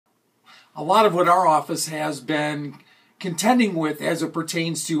a lot of what our office has been contending with as it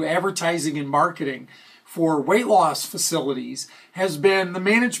pertains to advertising and marketing for weight loss facilities has been the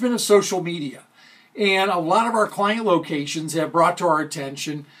management of social media. And a lot of our client locations have brought to our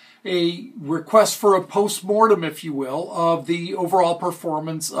attention a request for a post-mortem, if you will, of the overall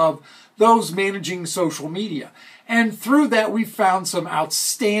performance of those managing social media. And through that, we've found some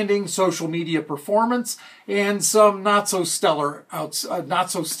outstanding social media performance and some not so stellar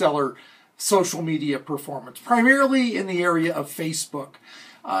social media performance, primarily in the area of Facebook.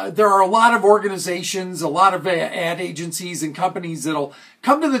 There are a lot of organizations, a lot of ad agencies and companies that'll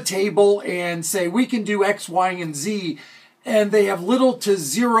come to the table and say, we can do X, Y, and Z, and they have little to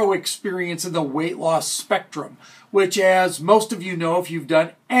zero experience in the weight loss spectrum, which, as most of you know, if you've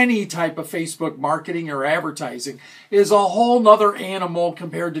done any type of Facebook marketing or advertising, is a whole nother animal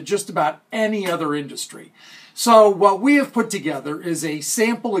compared to just about any other industry. So what we have put together is a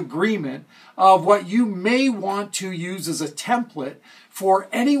sample agreement of what you may want to use as a template for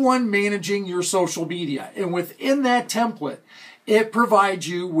anyone managing your social media. And within that template, it provides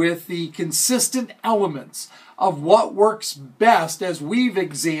you with the consistent elements of what works best as we've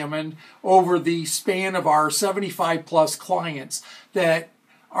examined over the span of our 75 plus clients that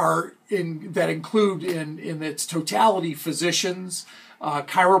include in its totality physicians,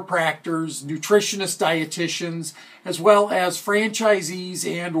 chiropractors, nutritionists, dietitians, as well as franchisees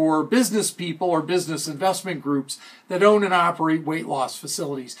and or business people or business investment groups that own and operate weight loss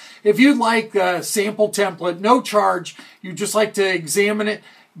facilities. If you'd like a sample template, no charge, you'd just like to examine it,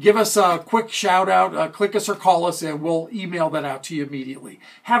 give us a quick shout out, click us or call us, and we'll email that out to you immediately.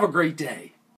 Have a great day.